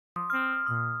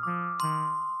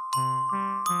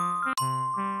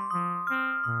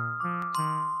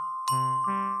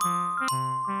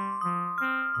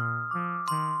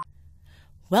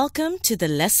Welcome to the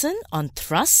lesson on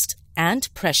thrust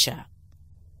and pressure.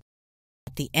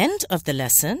 At the end of the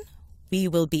lesson, we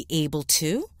will be able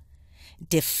to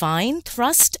define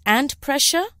thrust and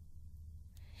pressure,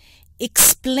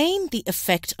 explain the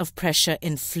effect of pressure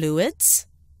in fluids,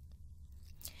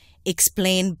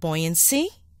 explain buoyancy,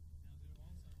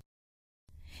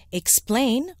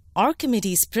 explain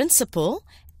Archimedes' principle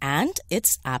and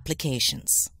its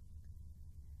applications.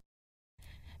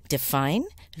 Define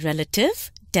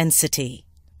relative density.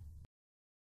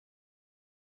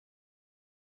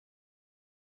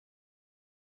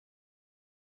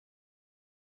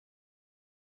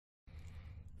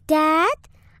 Dad,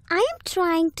 I am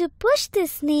trying to push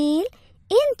this nail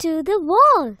into the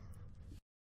wall.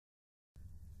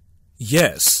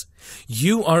 Yes,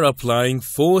 you are applying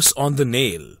force on the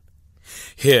nail.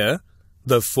 Here,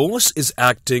 the force is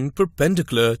acting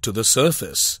perpendicular to the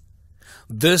surface.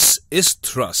 This is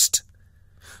thrust.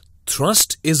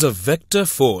 Thrust is a vector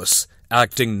force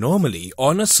acting normally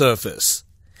on a surface.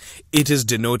 It is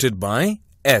denoted by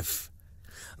F.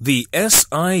 The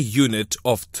SI unit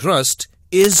of thrust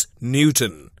is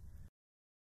Newton.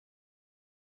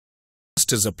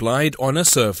 Thrust is applied on a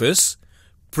surface,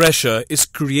 pressure is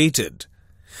created.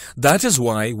 That is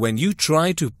why when you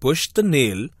try to push the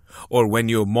nail or when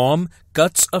your mom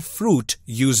cuts a fruit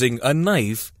using a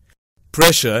knife,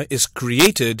 pressure is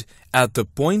created at the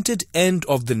pointed end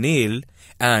of the nail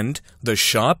and the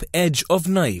sharp edge of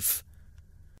knife.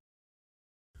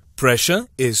 Pressure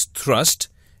is thrust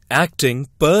acting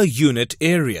per unit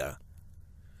area.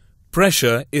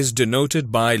 Pressure is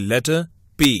denoted by letter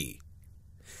P.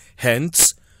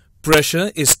 Hence,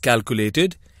 pressure is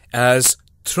calculated as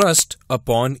thrust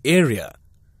upon area.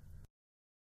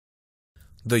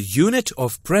 The unit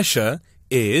of pressure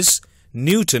is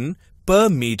Newton per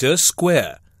meter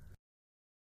square.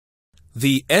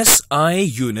 The SI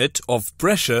unit of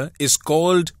pressure is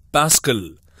called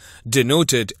Pascal,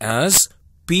 denoted as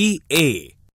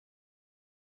PA.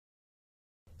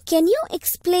 Can you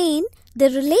explain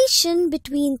the relation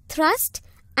between thrust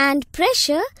and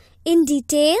pressure in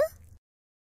detail?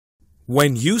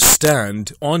 When you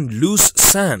stand on loose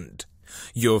sand,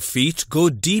 your feet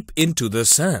go deep into the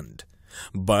sand.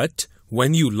 But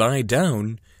when you lie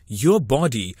down, your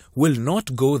body will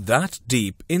not go that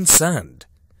deep in sand.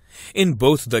 In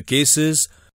both the cases,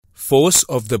 force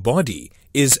of the body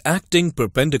is acting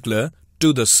perpendicular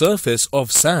to the surface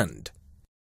of sand.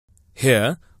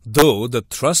 Here, though the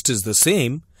thrust is the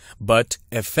same, but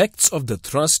effects of the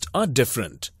thrust are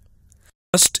different.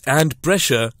 Thrust and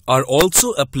pressure are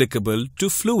also applicable to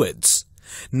fluids,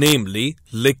 namely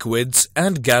liquids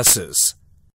and gases.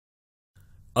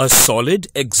 A solid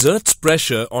exerts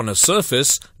pressure on a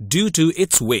surface due to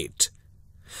its weight.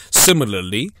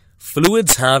 Similarly,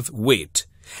 fluids have weight,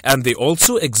 and they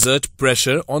also exert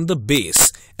pressure on the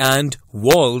base and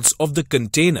walls of the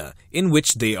container in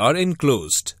which they are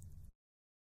enclosed.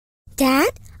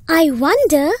 Dad, I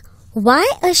wonder why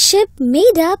a ship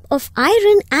made up of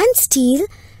iron and steel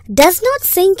does not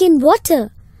sink in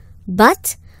water,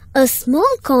 but a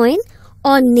small coin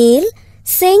or nail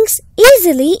sinks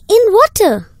easily in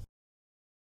water.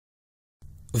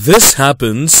 This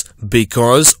happens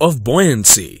because of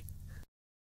buoyancy.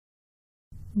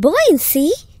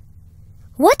 Buoyancy?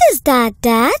 What is that,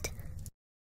 Dad?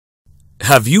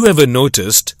 Have you ever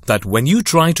noticed that when you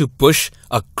try to push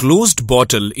a closed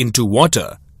bottle into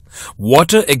water,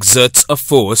 water exerts a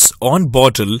force on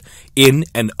bottle in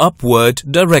an upward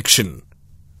direction?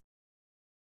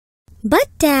 But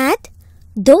Dad,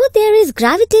 though there is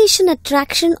gravitation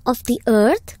attraction of the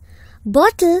earth,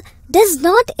 bottle does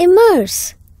not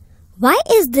immerse. Why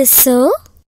is this so?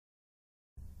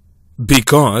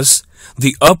 Because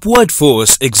the upward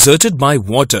force exerted by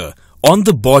water on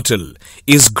the bottle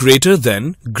is greater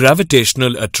than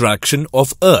gravitational attraction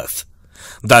of earth,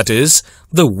 that is,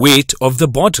 the weight of the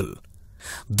bottle.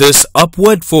 This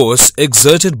upward force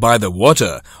exerted by the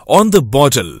water on the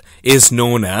bottle is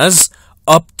known as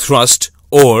upthrust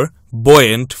or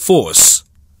buoyant force.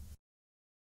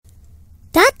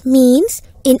 That means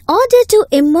in order to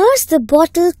immerse the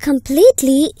bottle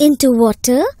completely into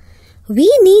water, we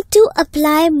need to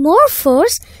apply more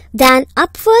force than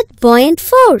upward buoyant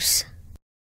force.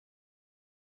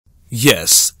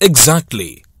 Yes,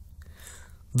 exactly.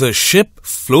 The ship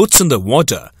floats in the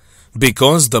water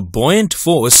because the buoyant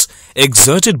force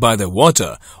exerted by the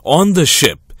water on the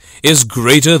ship is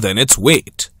greater than its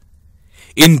weight.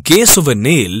 In case of a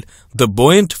nail, the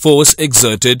buoyant force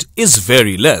exerted is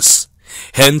very less,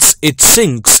 Hence, it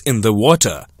sinks in the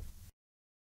water.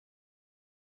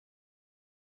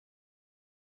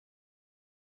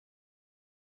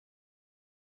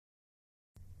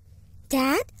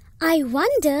 Dad, I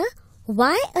wonder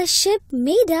why a ship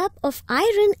made up of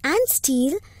iron and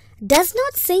steel does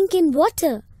not sink in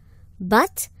water,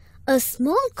 but a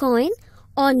small coin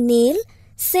or nail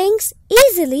sinks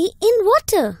easily in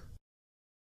water.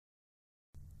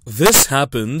 This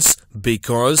happens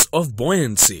because of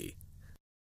buoyancy.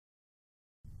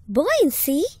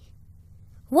 Buoyancy?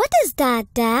 What is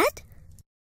that, Dad?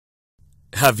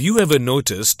 Have you ever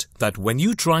noticed that when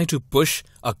you try to push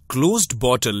a closed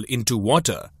bottle into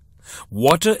water,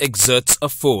 water exerts a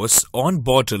force on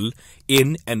bottle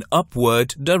in an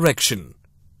upward direction?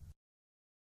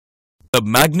 The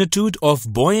magnitude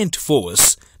of buoyant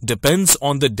force depends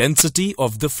on the density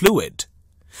of the fluid.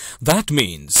 That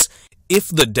means, if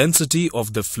the density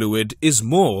of the fluid is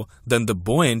more than the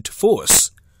buoyant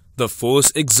force, the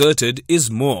force exerted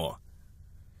is more.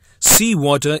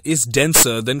 Seawater is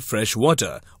denser than fresh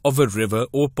water of a river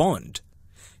or pond.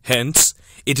 Hence,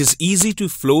 it is easy to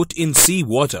float in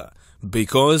seawater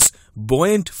because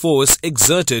buoyant force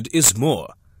exerted is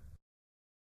more.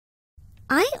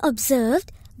 I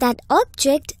observed that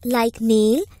object like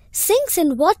nail sinks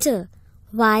in water,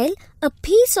 while a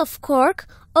piece of cork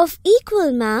of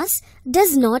equal mass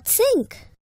does not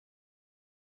sink.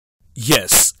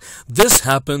 Yes, this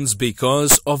happens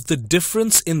because of the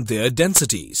difference in their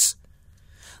densities.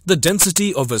 The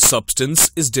density of a substance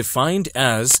is defined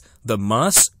as the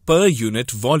mass per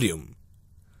unit volume.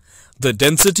 The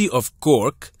density of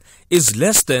cork is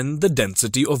less than the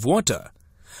density of water.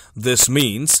 This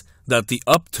means that the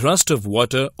upthrust of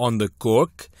water on the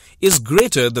cork is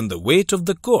greater than the weight of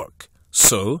the cork,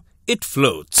 so it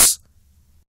floats.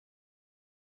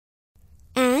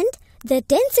 And the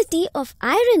density of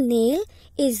iron nail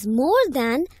is more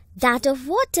than that of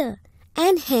water,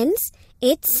 and hence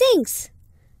it sinks.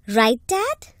 Right,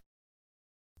 Dad?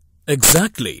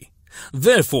 Exactly.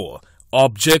 Therefore,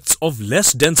 objects of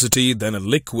less density than a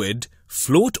liquid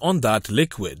float on that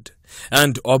liquid,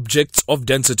 and objects of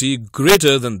density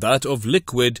greater than that of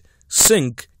liquid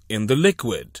sink in the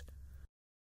liquid.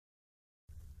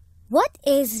 What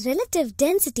is relative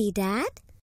density, Dad?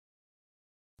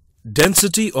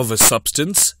 Density of a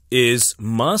substance is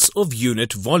mass of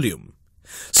unit volume.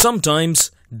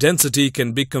 Sometimes density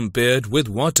can be compared with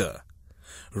water.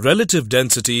 Relative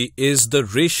density is the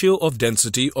ratio of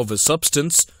density of a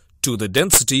substance to the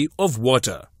density of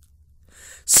water.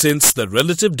 Since the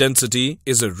relative density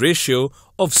is a ratio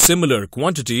of similar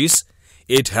quantities,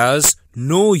 it has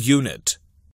no unit.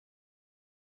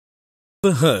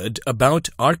 Ever heard about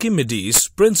Archimedes'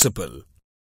 principle?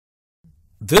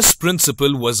 This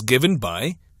principle was given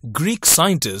by Greek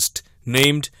scientist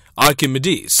named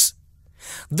Archimedes.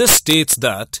 This states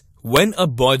that when a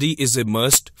body is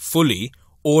immersed fully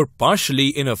or partially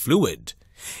in a fluid,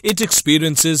 it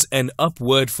experiences an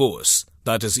upward force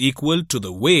that is equal to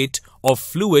the weight of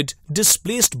fluid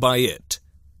displaced by it.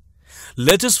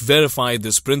 Let us verify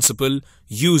this principle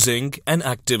using an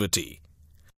activity.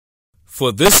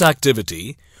 For this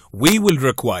activity, we will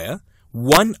require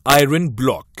one iron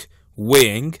block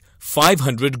weighing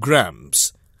 500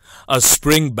 grams, a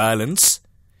spring balance,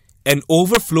 an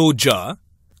overflow jar,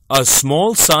 a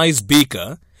small size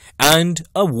beaker, and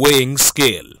a weighing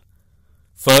scale.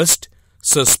 First,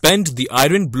 suspend the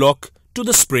iron block to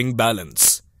the spring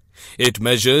balance. It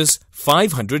measures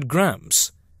 500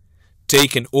 grams.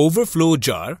 Take an overflow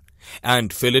jar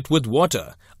and fill it with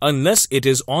water unless it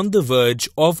is on the verge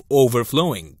of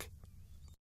overflowing.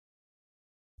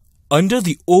 Under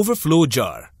the overflow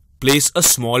jar, place a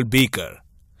small beaker.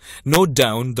 Note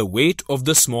down the weight of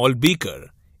the small beaker.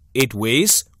 It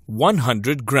weighs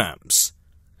 100 grams.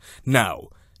 Now,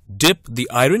 dip the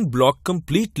iron block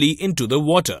completely into the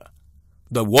water.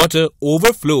 The water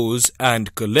overflows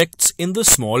and collects in the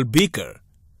small beaker.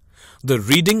 The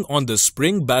reading on the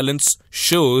spring balance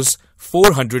shows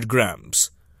 400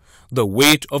 grams. The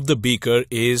weight of the beaker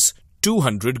is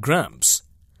 200 grams.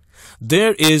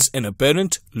 There is an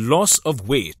apparent loss of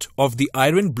weight of the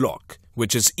iron block,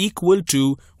 which is equal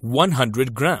to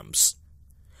 100 grams.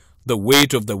 The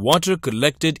weight of the water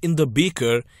collected in the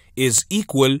beaker is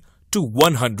equal to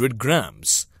 100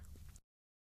 grams.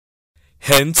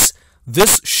 Hence,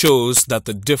 this shows that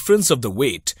the difference of the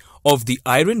weight of the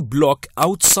iron block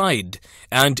outside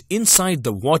and inside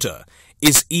the water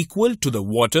is equal to the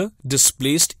water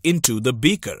displaced into the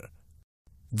beaker.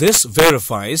 This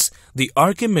verifies the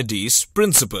Archimedes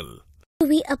principle. Do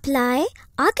we apply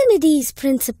Archimedes'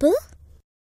 principle?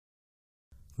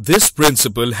 This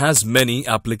principle has many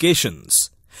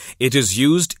applications. It is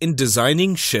used in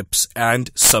designing ships and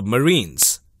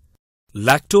submarines.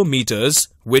 Lactometers,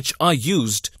 which are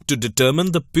used to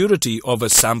determine the purity of a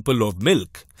sample of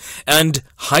milk, and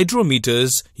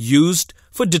hydrometers used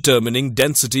for determining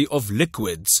density of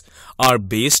liquids, are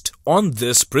based on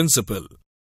this principle.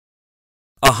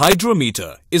 A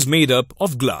hydrometer is made up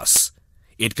of glass.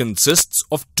 It consists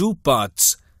of two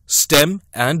parts, stem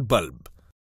and bulb.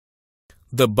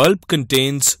 The bulb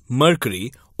contains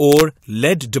mercury or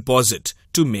lead deposit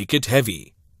to make it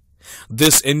heavy.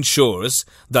 This ensures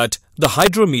that the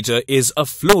hydrometer is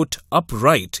afloat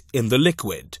upright in the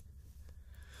liquid.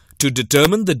 To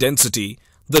determine the density,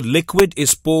 the liquid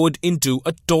is poured into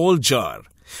a tall jar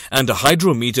and a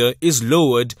hydrometer is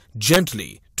lowered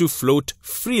gently to float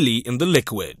freely in the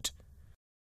liquid.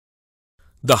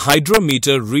 The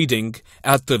hydrometer reading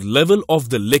at the level of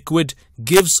the liquid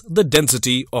gives the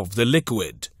density of the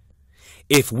liquid.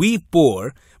 If we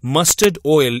pour mustard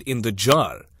oil in the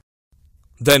jar,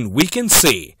 then we can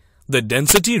say the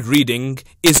density reading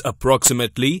is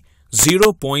approximately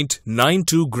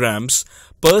 0.92 grams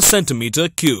per centimeter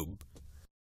cube.